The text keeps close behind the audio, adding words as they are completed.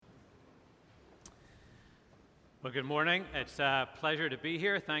Well, good morning. It's a pleasure to be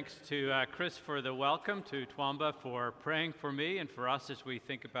here. Thanks to Chris for the welcome, to Twamba for praying for me and for us as we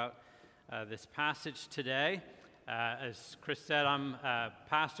think about this passage today. As Chris said, I'm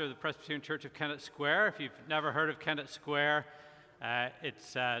pastor of the Presbyterian Church of Kennett Square. If you've never heard of Kennett Square,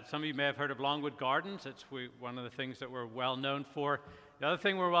 some of you may have heard of Longwood Gardens. It's one of the things that we're well known for. The other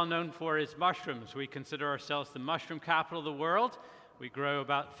thing we're well known for is mushrooms. We consider ourselves the mushroom capital of the world. We grow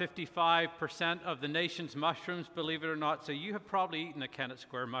about 55% of the nation's mushrooms, believe it or not, so you have probably eaten a Kennett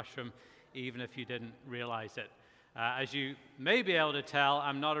Square mushroom, even if you didn't realize it. As you may be able to tell,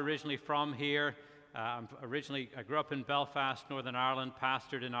 I'm not originally from here. I grew up in Belfast, Northern Ireland,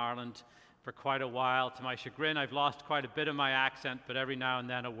 pastored in Ireland for quite a while. To my chagrin, I've lost quite a bit of my accent, but every now and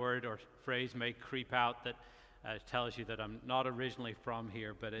then a word or phrase may creep out that tells you that I'm not originally from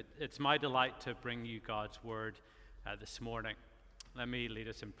here, but it's my delight to bring you God's word this morning. Let me lead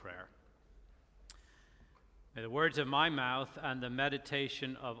us in prayer. May the words of my mouth and the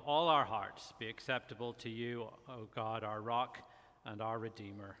meditation of all our hearts be acceptable to you, O God, our rock and our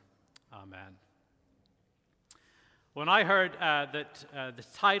Redeemer. Amen. When I heard that the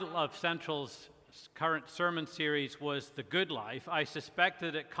title of Central's current sermon series was The Good Life, I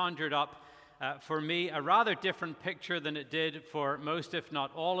suspected it conjured up for me a rather different picture than it did for most, if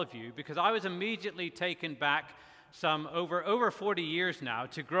not all of you, because I was immediately taken back some over 40 years now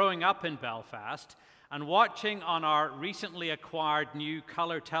to growing up in Belfast and watching on our recently acquired new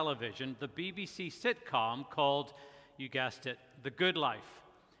colour television the BBC sitcom called, you guessed it, The Good Life.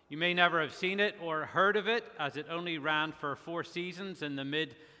 You may never have seen it or heard of it, as it only ran for 4 seasons in the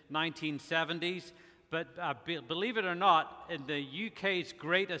mid-1970s, but believe it or not, in the UK's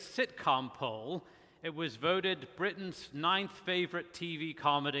greatest sitcom poll, it was voted Britain's 9th favourite TV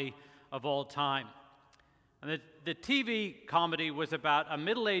comedy of all time. And the TV comedy was about a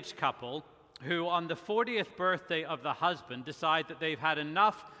middle-aged couple who, on the 40th birthday of the husband, decide that they've had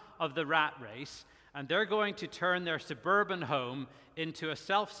enough of the rat race, and they're going to turn their suburban home into a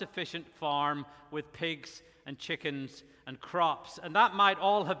self-sufficient farm with pigs and chickens and crops. And that might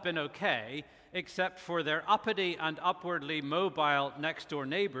all have been okay, except for their uppity and upwardly mobile next-door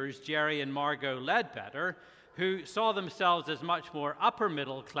neighbors, Jerry and Margot Ledbetter, who saw themselves as much more upper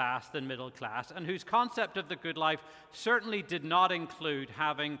middle class than middle class, and whose concept of the good life certainly did not include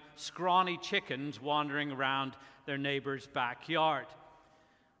having scrawny chickens wandering around their neighbor's backyard.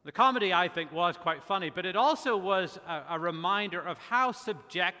 The comedy, I think, was quite funny, but it also was a reminder of how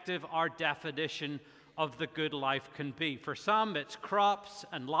subjective our definition of the good life can be. For some, it's crops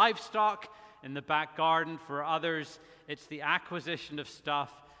and livestock in the back garden. For others, it's the acquisition of stuff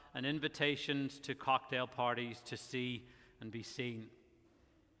and invitations to cocktail parties to see and be seen.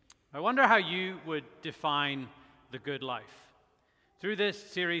 I wonder how you would define the good life. Through this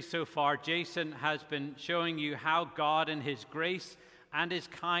series so far, Jason has been showing you how God in his grace and his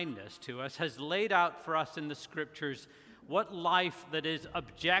kindness to us has laid out for us in the scriptures what life that is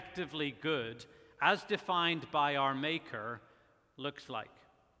objectively good, as defined by our Maker, looks like.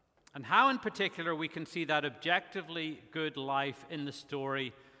 And how in particular we can see that objectively good life in the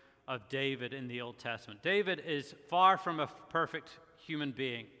story of David in the Old Testament. David is far from a perfect human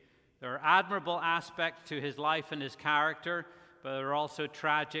being. There are admirable aspects to his life and his character, but there are also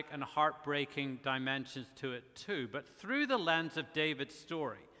tragic and heartbreaking dimensions to it too. But through the lens of David's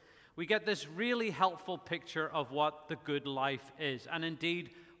story, we get this really helpful picture of what the good life is, and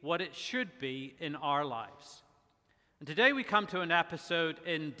indeed what it should be in our lives. And today we come to an episode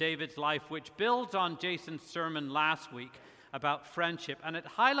in David's life which builds on Jason's sermon last week about friendship, and it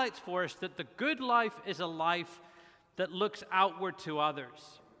highlights for us that the good life is a life that looks outward to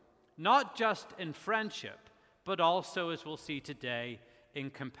others, not just in friendship, but also, as we'll see today, in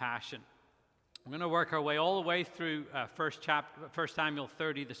compassion. We're going to work our way all the way through 1 Samuel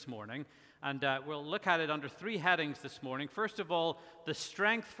 30 this morning, and we'll look at it under 3 headings this morning. First of all, the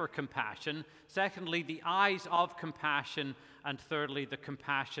strength for compassion. Secondly, the eyes of compassion. And thirdly, the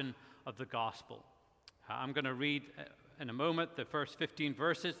compassion of the gospel. I'm going to read in a moment the first 15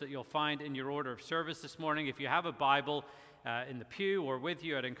 verses that you'll find in your order of service this morning. If you have a Bible in the pew or with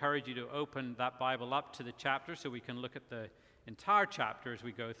you, I'd encourage you to open that Bible up to the chapter so we can look at the entire chapter as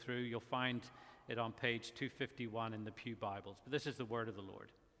we go through. You'll find it on page 251 in the pew Bibles. But this is the word of the Lord.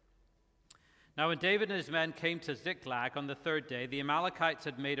 Now when David and his men came to Ziklag on the 3rd day, the Amalekites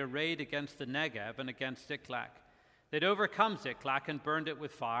had made a raid against the Negev and against Ziklag. They'd overcome Ziklag and burned it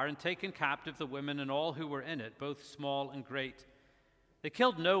with fire and taken captive the women and all who were in it, both small and great. They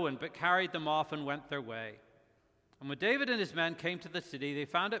killed no one, but carried them off and went their way. And when David and his men came to the city, they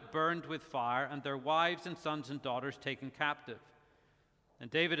found it burned with fire and their wives and sons and daughters taken captive. And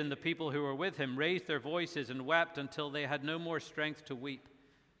David and the people who were with him raised their voices and wept until they had no more strength to weep.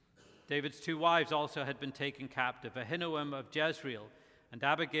 David's 2 wives also had been taken captive, Ahinoam of Jezreel and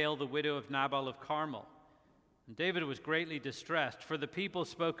Abigail, the widow of Nabal of Carmel. And David was greatly distressed, for the people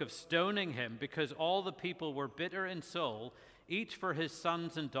spoke of stoning him, because all the people were bitter in soul, each for his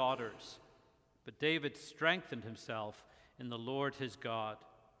sons and daughters. But David strengthened himself in the Lord his God.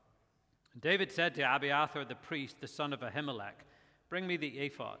 And David said to Abiathar the priest, the son of Ahimelech, "Bring me the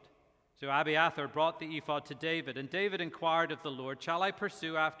ephod." So Abiathar brought the ephod to David, and David inquired of the Lord, "Shall I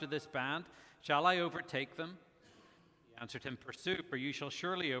pursue after this band? Shall I overtake them?" He answered him, "Pursue, for you shall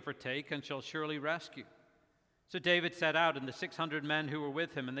surely overtake and shall surely rescue." So David set out, and the 600 men who were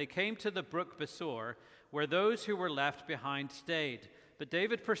with him, and they came to the brook Besor, where those who were left behind stayed. But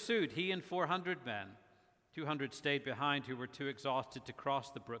David pursued, he and 400 men. 200 stayed behind, who were too exhausted to cross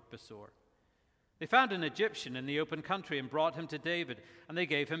the brook Besor. They found an Egyptian in the open country and brought him to David, and they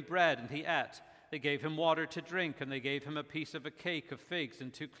gave him bread, and he ate. They gave him water to drink, and they gave him a piece of a cake of figs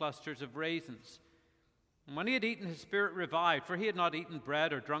and 2 clusters of raisins. And when he had eaten, his spirit revived, for he had not eaten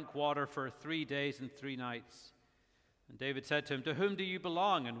bread or drunk water for 3 days and 3 nights. And David said to him, "To whom do you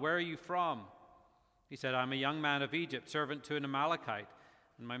belong, and where are you from?" He said, "I am a young man of Egypt, servant to an Amalekite,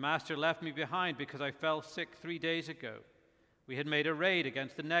 and my master left me behind because I fell sick 3 days ago. We had made a raid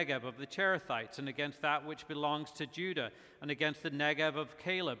against the Negeb of the Cherethites, and against that which belongs to Judah, and against the Negeb of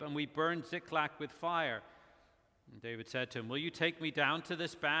Caleb, and we burned Ziklag with fire." And David said to him, "Will you take me down to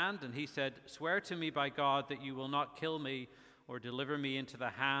this band?" And he said, "Swear to me by God that you will not kill me or deliver me into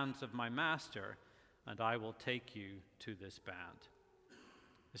the hands of my master, and I will take you to this band."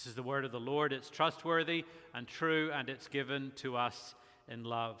 This is the word of the Lord. It's trustworthy and true, and it's given to us in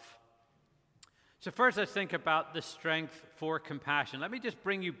love. So first, let's think about the strength for compassion. Let me just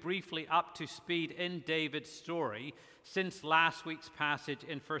bring you briefly up to speed in David's story since last week's passage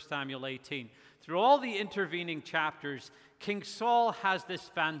in 1 Samuel 18. Through all the intervening chapters, King Saul has this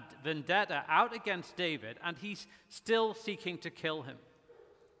vendetta out against David, and he's still seeking to kill him.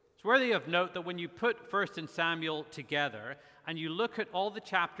 It's worthy of note that when you put 1 and Samuel together and you look at all the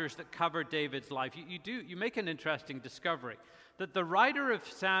chapters that cover David's life, you make an interesting discovery, that the writer of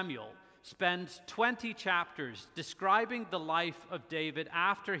Samuel spends 20 chapters describing the life of David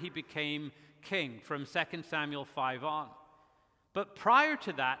after he became king from 2 Samuel 5 on. But prior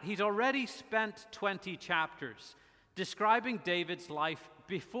to that, he's already spent 20 chapters describing David's life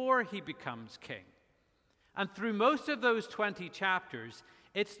before he becomes king. And through most of those 20 chapters,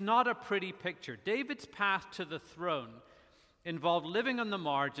 it's not a pretty picture. David's path to the throne involved living on the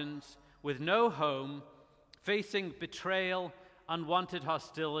margins with no home, facing betrayal, unwanted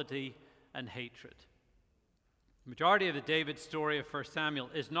hostility, and hatred. The majority of the David story of 1 Samuel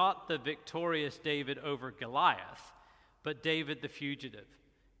is not the victorious David over Goliath, but David the fugitive,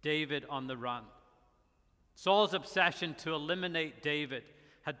 David on the run. Saul's obsession to eliminate David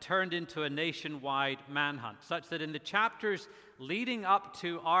had turned into a nationwide manhunt, such that in the chapters leading up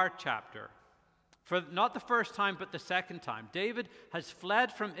to our chapter, for not the first time but the second time, David has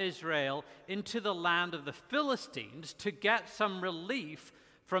fled from Israel into the land of the Philistines to get some relief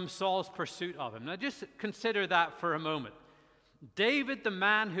from Saul's pursuit of him. Now just consider that for a moment. David, the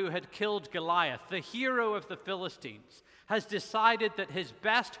man who had killed Goliath, the hero of the Philistines, has decided that his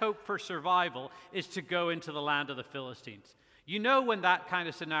best hope for survival is to go into the land of the Philistines. You know when that kind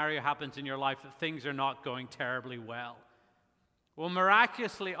of scenario happens in your life that things are not going terribly well. Well,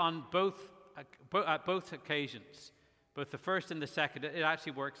 miraculously on at both occasions, both the first and the second, it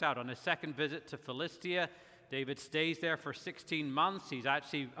actually works out. On his second visit to Philistia, David stays there for 16 months. He's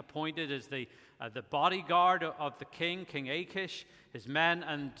actually appointed as the bodyguard of the king, King Achish. His men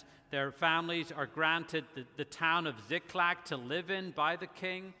and their families are granted the town of Ziklag to live in by the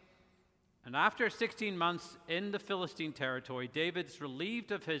king. And after 16 months in the Philistine territory, David's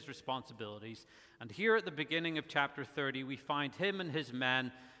relieved of his responsibilities. And here at the beginning of chapter 30, we find him and his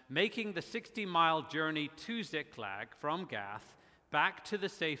men making the 60-mile journey to Ziklag from Gath back to the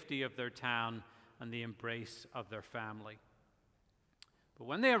safety of their town and the embrace of their family. But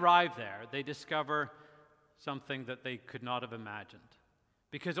when they arrive there, they discover something that they could not have imagined,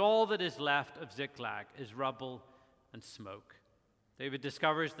 because all that is left of Ziklag is rubble and smoke. David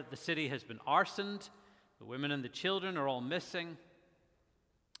discovers that the city has been arsoned, the women and the children are all missing,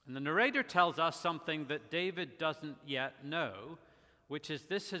 and the narrator tells us something that David doesn't yet know, which is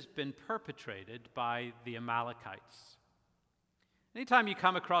this has been perpetrated by the Amalekites. Anytime you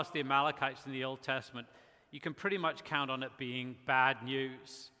come across the Amalekites in the Old Testament, you can pretty much count on it being bad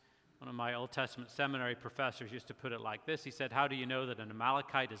news. One of my Old Testament seminary professors used to put it like this. He said, "How do you know that an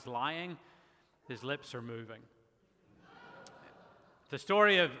Amalekite is lying? His lips are moving." the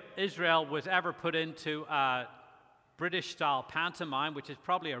story of Israel was ever put into a British-style pantomime, which is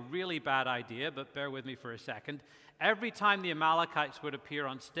probably a really bad idea, but bear with me for a second, every time the Amalekites would appear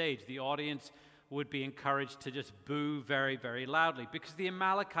on stage, the audience would be encouraged to just boo very, very loudly, because the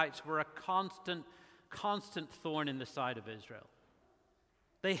Amalekites were a constant thorn in the side of Israel.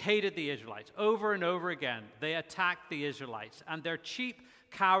 They hated the Israelites. Over and over again, they attacked the Israelites, and their cheap,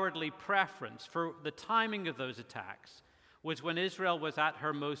 cowardly preference for the timing of those attacks was when Israel was at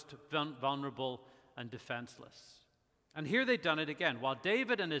her most vulnerable and defenseless. And here they'd done it again. While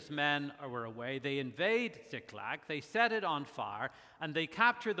David and his men were away, they invade Ziklag, they set it on fire, and they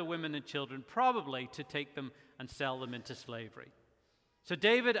capture the women and children, probably to take them and sell them into slavery. So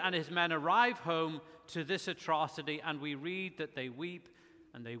David and his men arrive home to this atrocity, and we read that they weep,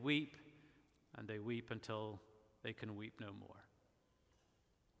 and they weep, and they weep until they can weep no more.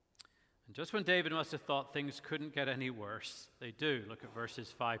 And just when David must have thought things couldn't get any worse, they do. Look at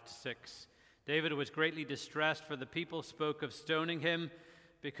verses 5 to 6. David was greatly distressed, for the people spoke of stoning him,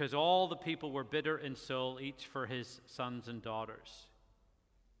 because all the people were bitter in soul, each for his sons and daughters.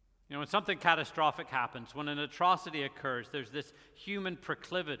 You know, when something catastrophic happens, when an atrocity occurs, there's this human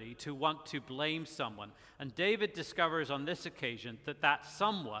proclivity to want to blame someone. And David discovers on this occasion that that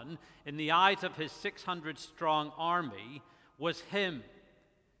someone, in the eyes of his 600-strong army, was him.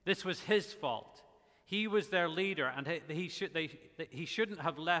 This was his fault. He was their leader, and he shouldn't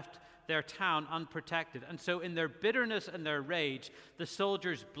have left their town unprotected. And so in their bitterness and their rage, the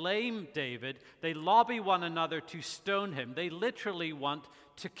soldiers blame David. They lobby one another to stone him. They literally want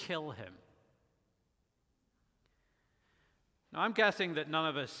to kill him. Now, I'm guessing that none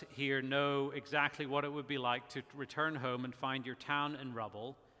of us here know exactly what it would be like to return home and find your town in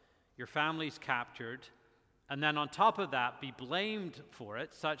rubble, your families captured, and then on top of that, be blamed for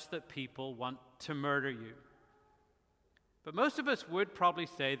it such that people want to murder you. But most of us would probably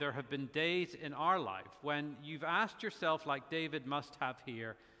say there have been days in our life when you've asked yourself, like David must have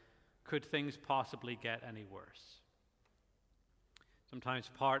here, could things possibly get any worse? Sometimes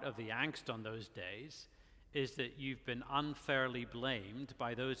part of the angst on those days is that you've been unfairly blamed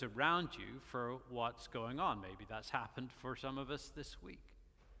by those around you for what's going on. Maybe that's happened for some of us this week.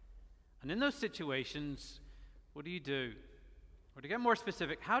 And in those situations, what do? Or to get more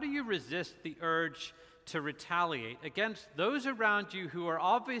specific, how do you resist the urge to retaliate against those around you who are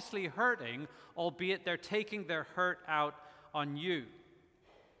obviously hurting, albeit they're taking their hurt out on you?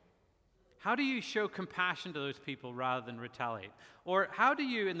 How do you show compassion to those people rather than retaliate? Or how do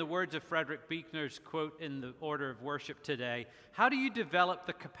you, in the words of Frederick Buechner's quote in the Order of Worship today, how do you develop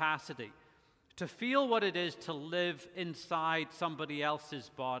the capacity to feel what it is to live inside somebody else's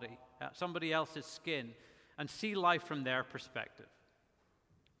body, somebody else's skin, and see life from their perspective?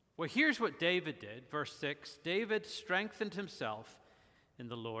 Well, here's what David did. Verse 6, David strengthened himself in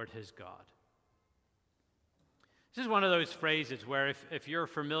the Lord his God. This is one of those phrases where if you're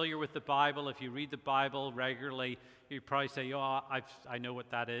familiar with the Bible, if you read the Bible regularly, you probably say, I know what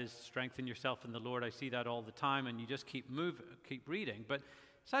that is. Strengthen yourself in the Lord. I see that all the time, and you just keep reading. But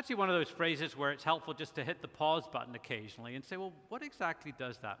it's actually one of those phrases where it's helpful just to hit the pause button occasionally and say, well, what exactly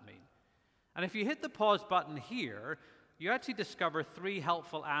does that mean? And if you hit the pause button here, you actually discover three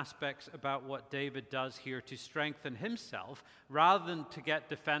helpful aspects about what David does here to strengthen himself, rather than to get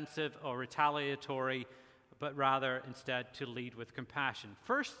defensive or retaliatory, but rather instead to lead with compassion.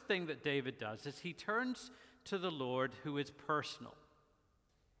 First thing that David does is he turns to the Lord who is personal.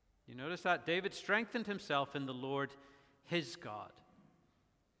 You notice that? David strengthened himself in the Lord his God.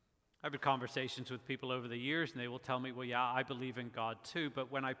 I've had conversations with people over the years, and they will tell me, well, yeah, I believe in God too,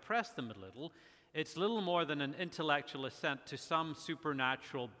 but when I press them a little, it's little more than an intellectual assent to some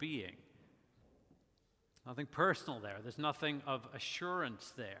supernatural being. Nothing personal there. There's nothing of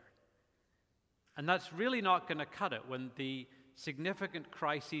assurance there. And that's really not going to cut it when the significant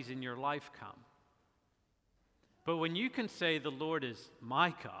crises in your life come. But when you can say the Lord is my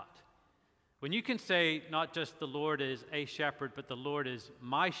God, when you can say not just the Lord is a shepherd, but the Lord is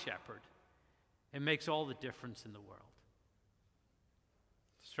my shepherd, it makes all the difference in the world.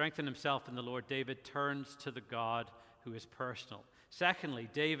 To strengthen himself in the Lord, David turns to the God who is personal. Secondly,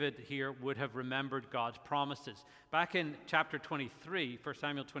 David here would have remembered God's promises. Back in chapter 23, 1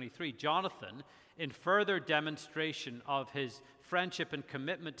 Samuel 23, Jonathan, in further demonstration of his friendship and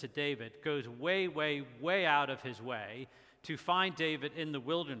commitment to David, goes way, way, way out of his way to find David in the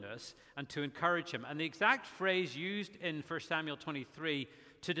wilderness and to encourage him. And the exact phrase used in 1 Samuel 23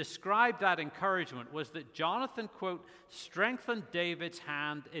 to describe that encouragement was that Jonathan, quote, strengthened David's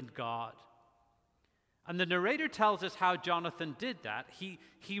hand in God. And the narrator tells us how Jonathan did that.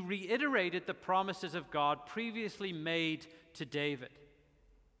 He reiterated the promises of God previously made to David.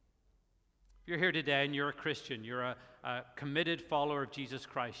 you're here today and you're a Christian, you're a committed follower of Jesus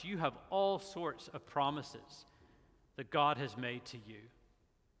Christ, you have all sorts of promises that God has made to you.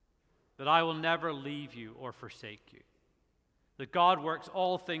 That I will never leave you or forsake you. That God works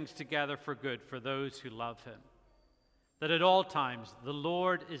all things together for good for those who love him. That at all times the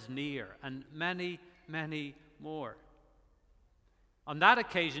Lord is near, and many, many more. On that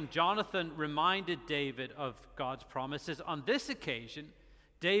occasion, Jonathan reminded David of God's promises. On this occasion,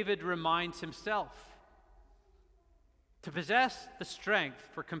 David reminds himself. To possess the strength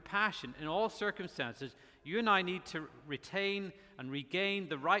for compassion in all circumstances, you and I need to retain and regain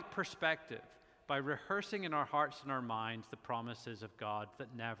the right perspective by rehearsing in our hearts and our minds the promises of God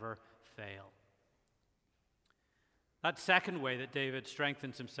that never fail. That second way that David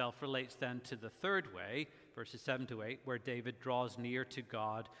strengthens himself relates then to the third way, verses 7 to 8, where David draws near to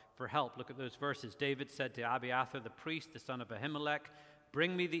God for help. Look at those verses. David said to Abiathar the priest, the son of Ahimelech,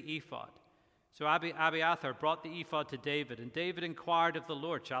 "Bring me the ephod." So Abiathar brought the ephod to David, and David inquired of the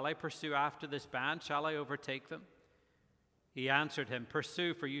Lord, "Shall I pursue after this band? Shall I overtake them?" He answered him,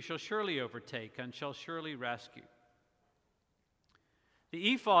 "Pursue, for you shall surely overtake and shall surely rescue."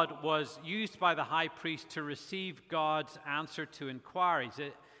 The ephod was used by the high priest to receive God's answer to inquiries.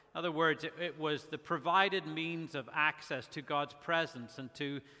 In other words, it was the provided means of access to God's presence and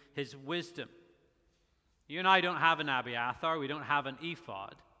to his wisdom. You and I don't have an Abiathar. We don't have an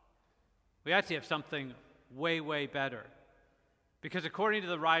ephod. We actually have something way, way better. Because according to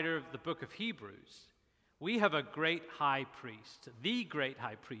the writer of the book of Hebrews, we have a great high priest, the great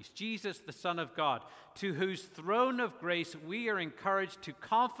high priest, Jesus, the Son of God, to whose throne of grace we are encouraged to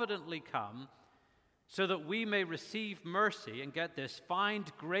confidently come so that we may receive mercy and, get this,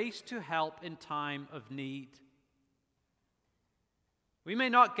 find grace to help in time of need. We may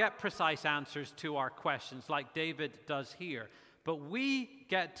not get precise answers to our questions like David does here, but we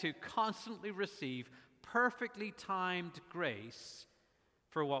get to constantly receive perfectly timed grace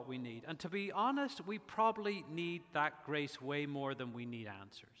for what we need. And to be honest, we probably need that grace way more than we need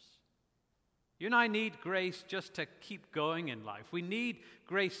answers. You and I need grace just to keep going in life. We need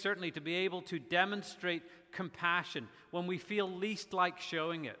grace certainly to be able to demonstrate compassion when we feel least like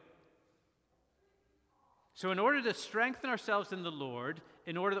showing it. So in order to strengthen ourselves in the Lord,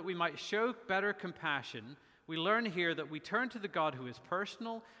 in order that we might show better compassion, we learn here that we turn to the God who is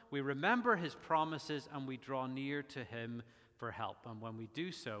personal, we remember his promises, and we draw near to him for help. And when we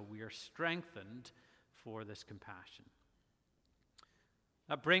do so, we are strengthened for this compassion.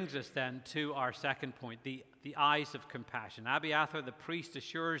 That brings us then to our second point, the eyes of compassion. Abiathar the priest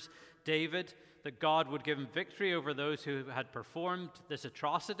assures David that God would give him victory over those who had performed this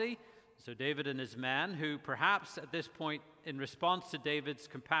atrocity. So David and his men, who perhaps at this point, in response to David's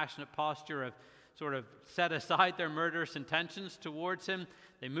compassionate posture, have sort of set aside their murderous intentions towards him,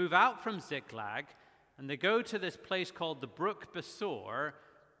 they move out from Ziklag, and they go to this place called the Brook Besor,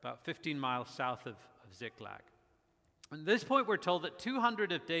 about 15 miles south of Ziklag. At this point, we're told that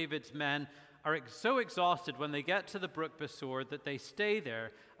 200 of David's men are so exhausted when they get to the Brook Besor that they stay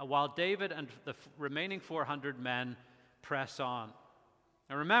there while David and the remaining 400 men press on.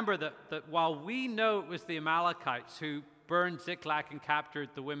 Now remember that while we know it was the Amalekites who burned Ziklag and captured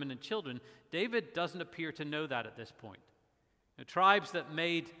the women and children, David doesn't appear to know that at this point. The tribes that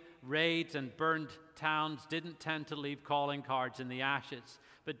made raids and burned towns didn't tend to leave calling cards in the ashes.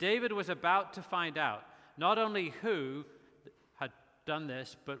 But David was about to find out not only who had done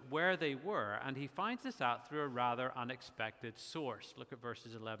this, but where they were. And he finds this out through a rather unexpected source. Look at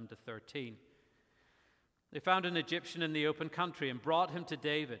verses 11 to 13. They found an Egyptian in the open country and brought him to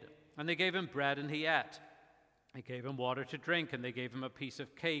David. And they gave him bread and he ate. They gave him water to drink, and they gave him a piece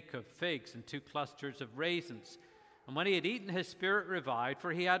of cake of figs and 2 clusters of raisins. And when he had eaten, his spirit revived,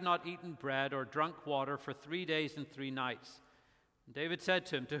 for he had not eaten bread or drunk water for 3 days and 3 nights. And David said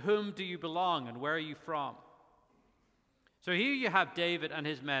to him, "To whom do you belong, and where are you from?" So here you have David and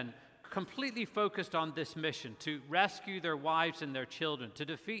his men completely focused on this mission, to rescue their wives and their children, to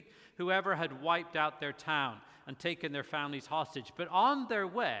defeat whoever had wiped out their town and taken their families hostage. But on their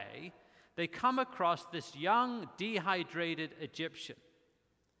way, they come across this young, dehydrated Egyptian.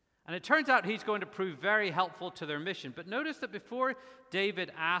 And it turns out he's going to prove very helpful to their mission. But notice that before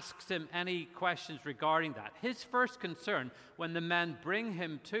David asks him any questions regarding that, his first concern when the men bring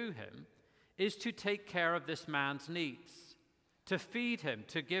him to him is to take care of this man's needs, to feed him,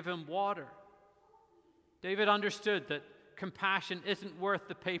 to give him water. David understood that compassion isn't worth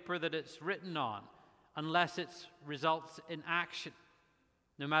the paper that it's written on unless it results in action,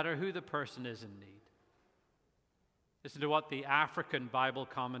 no matter who the person is in need. Listen to what the African Bible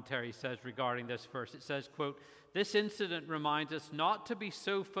commentary says regarding this verse. It says, quote, "This incident reminds us not to be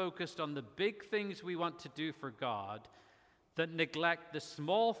so focused on the big things we want to do for God that neglect the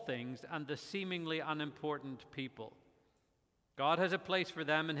small things and the seemingly unimportant people. God has a place for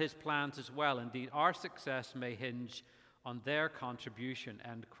them in his plans as well. Indeed, our success may hinge on their contribution,"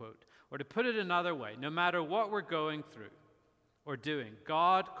 end quote. Or to put it another way, no matter what we're going through or doing,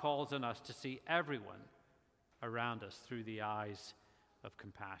 God calls on us to see everyone around us through the eyes of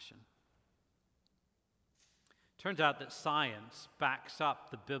compassion. Turns out that science backs up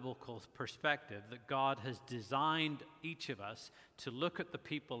the biblical perspective that God has designed each of us to look at the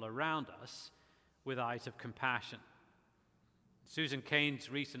people around us with eyes of compassion. Susan Cain's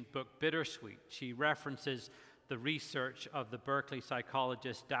recent book, Bittersweet, she references the research of the Berkeley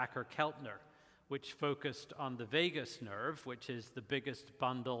psychologist Dacher Keltner, which focused on the vagus nerve, which is the biggest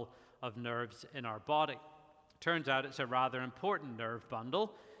bundle of nerves in our body. Turns out it's a rather important nerve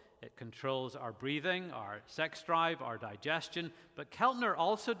bundle. It controls our breathing, our sex drive, our digestion. But Keltner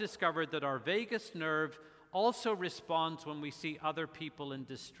also discovered that our vagus nerve also responds when we see other people in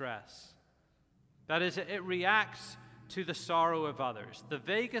distress. That is, it reacts to the sorrow of others. The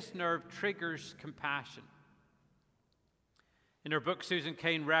vagus nerve triggers compassion. In her book, Susan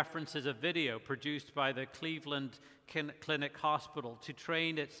Cain references a video produced by the Cleveland Clinic Hospital to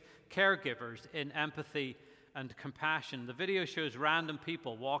train its caregivers in empathy and compassion. The video shows random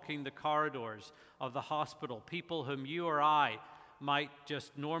people walking the corridors of the hospital, people whom you or I might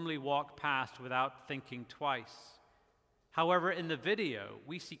just normally walk past without thinking twice. However, in the video,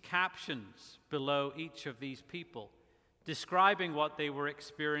 we see captions below each of these people describing what they were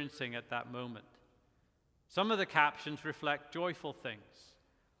experiencing at that moment. Some of the captions reflect joyful things.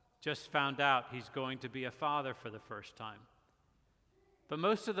 Just found out he's going to be a father for the first time. But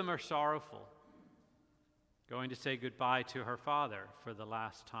most of them are sorrowful. Going to say goodbye to her father for the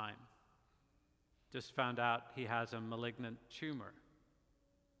last time. Just found out he has a malignant tumor.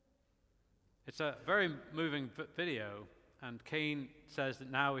 It's a very moving video, and Cain says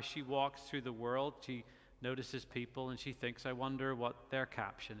that now as she walks through the world, she notices people and she thinks, I wonder what their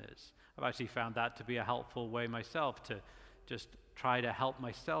caption is. I've actually found that to be a helpful way myself to just try to help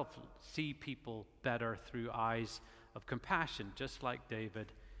myself see people better through eyes of compassion, just like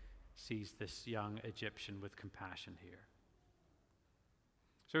David sees this young Egyptian with compassion here.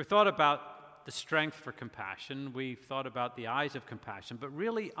 So we've thought about the strength for compassion, we've thought about the eyes of compassion, but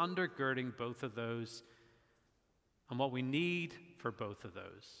really undergirding both of those and what we need for both of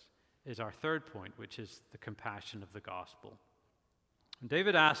those is our third point, which is the compassion of the gospel. And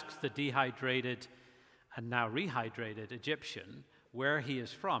David asks the dehydrated and now rehydrated Egyptian where he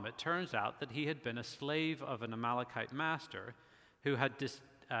is from. It turns out that he had been a slave of an Amalekite master who had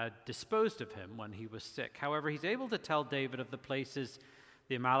disposed of him when he was sick. However, he's able to tell David of the places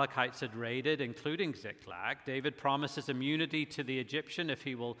the Amalekites had raided, including Ziklag. David promises immunity to the Egyptian if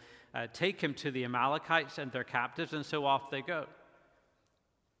he will take him to the Amalekites and their captives, and so off they go.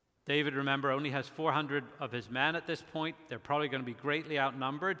 David, remember, only has 400 of his men at this point. They're probably going to be greatly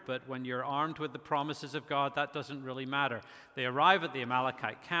outnumbered, but when you're armed with the promises of God, that doesn't really matter. They arrive at the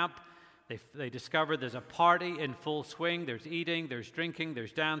Amalekite camp. They discover there's a party in full swing. There's eating, there's drinking,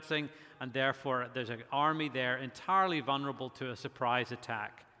 there's dancing, and therefore there's an army there entirely vulnerable to a surprise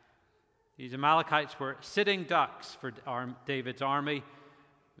attack. These Amalekites were sitting ducks for David's army.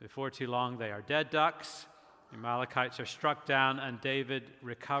 Before too long, they are dead ducks. The Amalekites are struck down, and David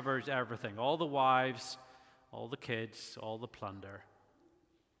recovers everything, all the wives, all the kids, all the plunder.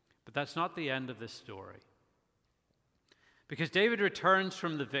 But that's not the end of this story. Because David returns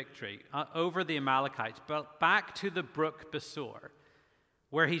from the victory over the Amalekites, but back to the brook Besor,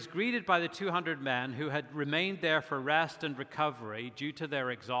 where he's greeted by the 200 men who had remained there for rest and recovery due to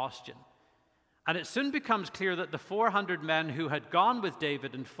their exhaustion. And it soon becomes clear that the 400 men who had gone with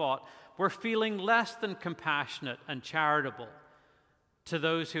David and fought were feeling less than compassionate and charitable to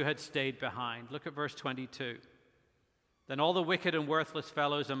those who had stayed behind. Look at verse 22. Then all the wicked and worthless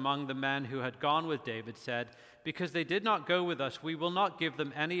fellows among the men who had gone with David said, because they did not go with us, we will not give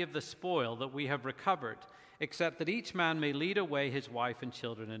them any of the spoil that we have recovered, except that each man may lead away his wife and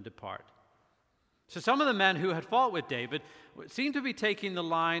children and depart. So some of the men who had fought with David seemed to be taking the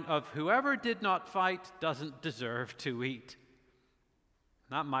line of whoever did not fight doesn't deserve to eat.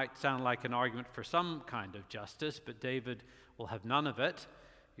 That might sound like an argument for some kind of justice, but David will have none of it.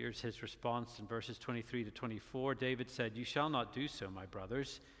 Here's his response in verses 23 to 24. David said, you shall not do so, my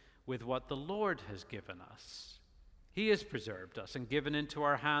brothers, with what the Lord has given us. He has preserved us and given into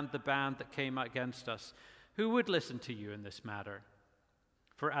our hand the band that came against us. Who would listen to you in this matter?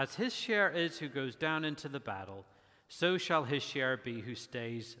 For as his share is who goes down into the battle, so shall his share be who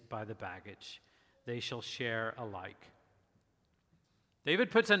stays by the baggage. They shall share alike.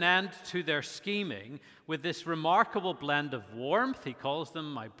 David puts an end to their scheming with this remarkable blend of warmth. He calls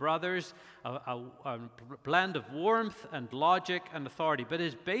them my brothers, a blend of warmth and logic and authority. But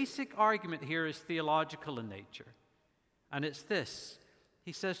his basic argument here is theological in nature. And it's this.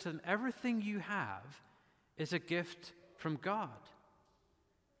 He says to them, everything you have is a gift from God.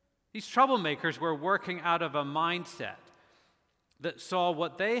 These troublemakers were working out of a mindset that saw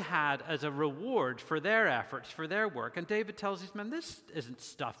what they had as a reward for their efforts, for their work. And David tells these men, this isn't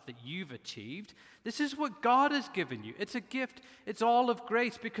stuff that you've achieved. This is what God has given you. It's a gift. It's all of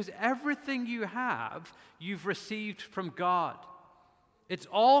grace, because everything you have, you've received from God. It's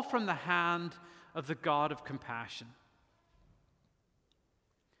all from the hand of the God of compassion.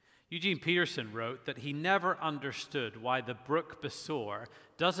 Eugene Peterson wrote that he never understood why the Brook Besor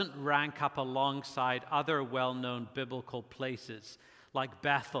doesn't rank up alongside other well-known biblical places like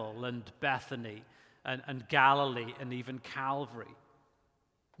Bethel and Bethany and Galilee and even Calvary.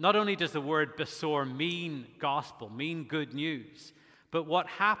 Not only does the word Besor mean gospel, mean good news, but what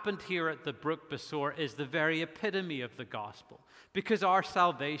happened here at the Brook Besor is the very epitome of the gospel, because our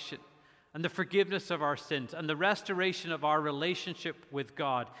salvation and the forgiveness of our sins and the restoration of our relationship with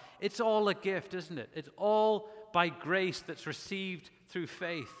God, it's all a gift, isn't it? It's all by grace that's received through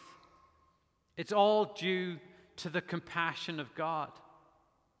faith. It's all due to the compassion of God.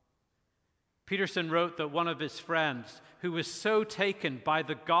 Peterson wrote that one of his friends, who was so taken by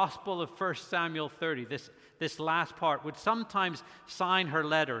the gospel of 1 Samuel 30, this last part, would sometimes sign her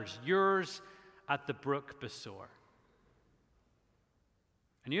letters, yours at the Brook Besor.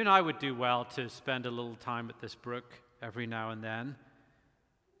 And you and I would do well to spend a little time at this brook every now and then,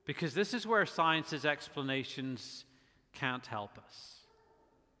 because this is where science's explanations can't help us.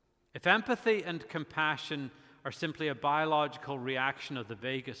 If empathy and compassion are simply a biological reaction of the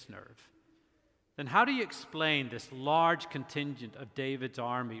vagus nerve, then how do you explain this large contingent of David's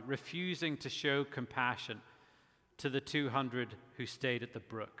army refusing to show compassion to the 200 who stayed at the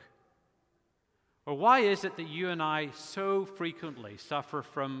brook? Or why is it that you and I so frequently suffer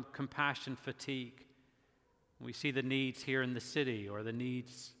from compassion fatigue? We see the needs here in the city or the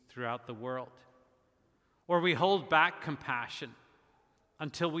needs throughout the world. Or we hold back compassion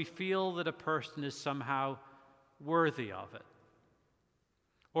until we feel that a person is somehow worthy of it.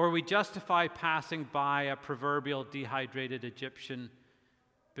 Or we justify passing by a proverbial dehydrated Egyptian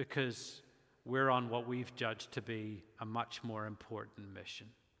because we're on what we've judged to be a much more important mission.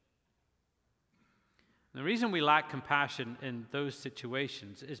 The reason we lack compassion in those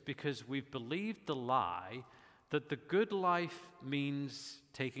situations is because we've believed the lie that the good life means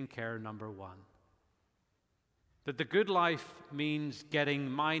taking care of number one. That the good life means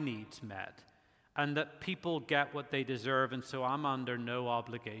getting my needs met, and that people get what they deserve, and so I'm under no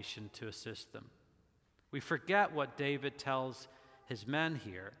obligation to assist them. We forget what David tells his men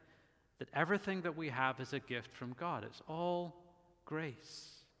here, that everything that we have is a gift from God. It's all grace.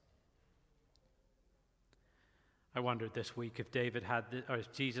 I wondered this week if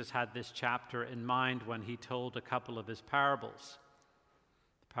Jesus had this chapter in mind when he told a couple of his parables.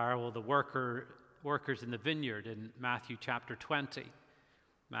 The parable of the workers in the vineyard in Matthew chapter 20.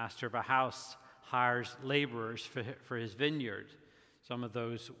 Master of a house hires laborers for his vineyard. Some of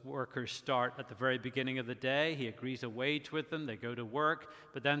those workers start at the very beginning of the day. He agrees a wage with them. They go to work.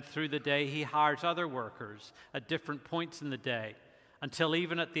 But then through the day, he hires other workers at different points in the day, until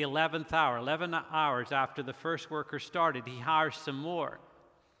even at the 11th hour, 11 hours after the first worker started, he hires some more.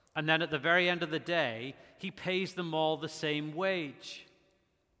 And then at the very end of the day, he pays them all the same wage.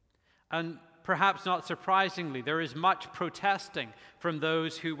 And perhaps not surprisingly, there is much protesting from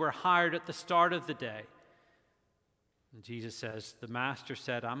those who were hired at the start of the day. And Jesus says, the master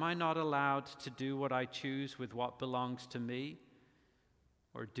said, am I not allowed to do what I choose with what belongs to me?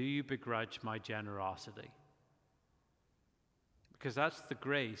 Or do you begrudge my generosity? Because that's the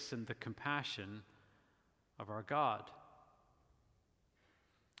grace and the compassion of our God.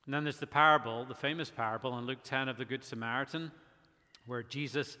 And then there's the parable, the famous parable in Luke 10 of the Good Samaritan, where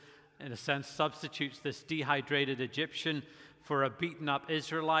Jesus, in a sense, substitutes this dehydrated Egyptian for a beaten-up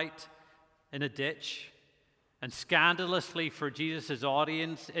Israelite in a ditch. And scandalously for Jesus'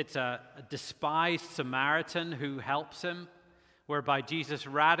 audience, it's a despised Samaritan who helps him, whereby Jesus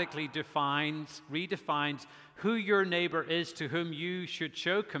radically redefines who your neighbor is to whom you should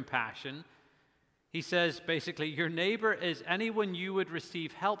show compassion. He says, basically, your neighbor is anyone you would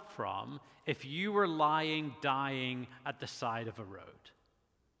receive help from if you were lying, dying at the side of a road.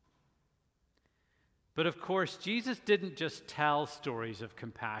 But of course, Jesus didn't just tell stories of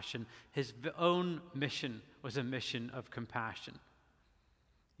compassion. His own mission was a mission of compassion.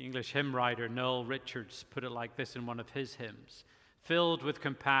 The English hymn writer Noel Richards put it like this in one of his hymns: "Filled with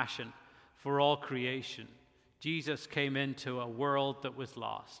compassion for all creation, Jesus came into a world that was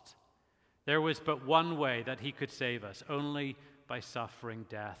lost. There was but one way that he could save us, only by suffering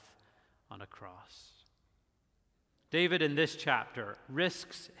death on a cross." David, in this chapter,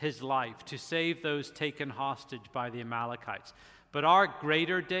 risks his life to save those taken hostage by the Amalekites. But our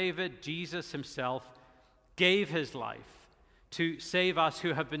greater David, Jesus himself, gave his life to save us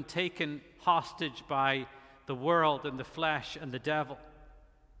who have been taken hostage by the world and the flesh and the devil.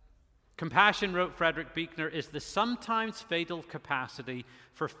 Compassion, wrote Frederick Buechner, is the sometimes fatal capacity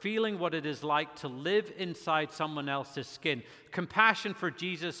for feeling what it is like to live inside someone else's skin. Compassion for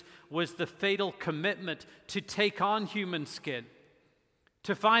Jesus was the fatal commitment to take on human skin,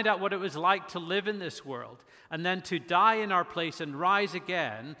 to find out what it was like to live in this world, and then to die in our place and rise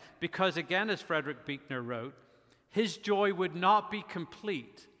again, because again, as Frederick Buechner wrote, his joy would not be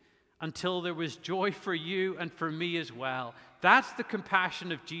complete until there was joy for you and for me as well. That's the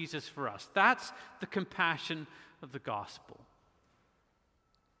compassion of Jesus for us. That's the compassion of the gospel.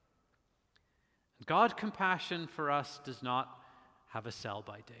 God's compassion for us does not have a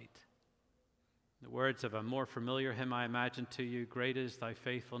sell-by date. The words of a more familiar hymn I imagine to you: "Great is thy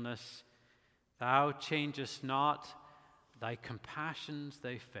faithfulness, thou changest not, thy compassions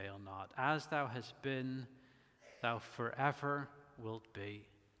they fail not. As thou hast been, thou forever wilt be."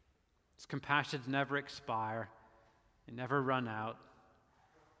 His compassions never expire. They never run out.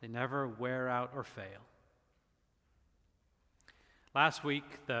 They never wear out or fail. Last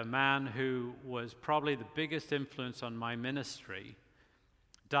week, the man who was probably the biggest influence on my ministry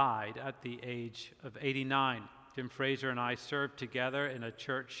died at the age of 89. Jim Fraser and I served together in a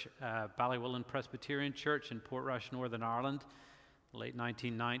church, Ballywillan Presbyterian Church in Portrush, Northern Ireland, late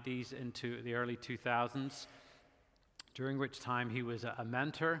 1990s into the early 2000s, during which time he was a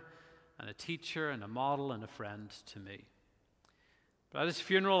mentor and a teacher and a model and a friend to me. But at his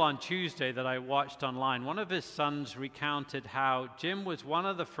funeral on Tuesday that I watched online, one of his sons recounted how Jim was one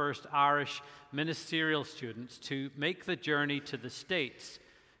of the first Irish ministerial students to make the journey to the States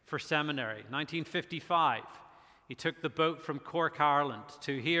for seminary. 1955, he took the boat from Cork, Ireland,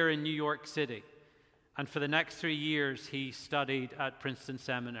 to here in New York City. And for the next 3 years, he studied at Princeton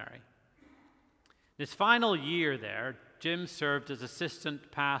Seminary. In his final year there, Jim served as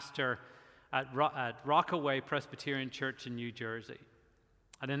assistant pastor at Rockaway Presbyterian Church in New Jersey.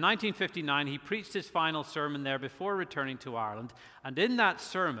 And in 1959, he preached his final sermon there before returning to Ireland. And in that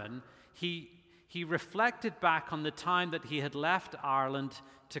sermon, he reflected back on the time that he had left Ireland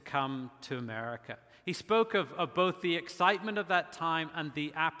to come to America. He spoke of both the excitement of that time and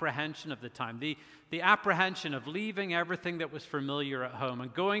the apprehension of the time. The apprehension of leaving everything that was familiar at home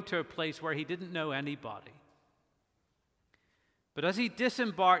and going to a place where he didn't know anybody. But as he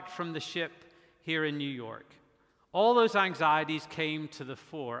disembarked from the ship here in New York, all those anxieties came to the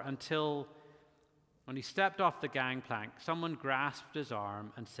fore until when he stepped off the gangplank, someone grasped his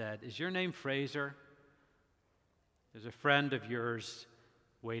arm and said, "Is your name Fraser? There's a friend of yours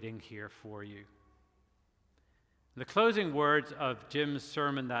waiting here for you." The closing words of Jim's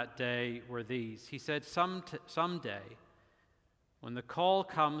sermon that day were these. He said, someday, when the call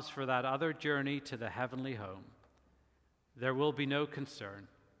comes for that other journey to the heavenly home, there will be no concern,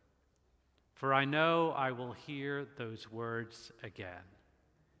 for I know I will hear those words again.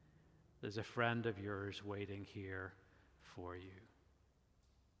 There's a friend of yours waiting here for you.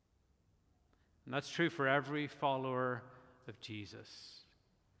 And that's true for every follower of Jesus,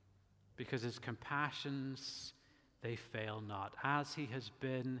 because his compassions, they fail not. As he has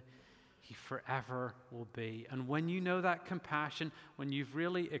been, he forever will be. And when you know that compassion, when you've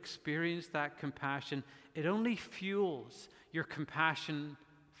really experienced that compassion, it only fuels your compassion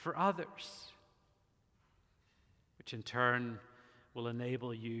for others, which in turn will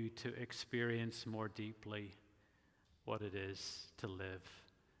enable you to experience more deeply what it is to live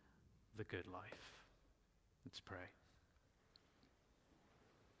the good life. Let's pray.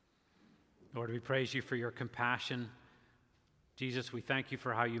 Lord, we praise you for your compassion. Jesus, we thank you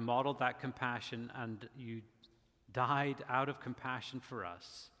for how you modeled that compassion and you died out of compassion for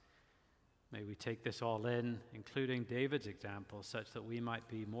us. May we take this all in, including David's example, such that we might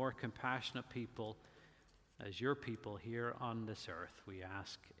be more compassionate people as your people here on this earth. We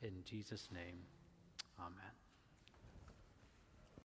ask in Jesus' name. Amen.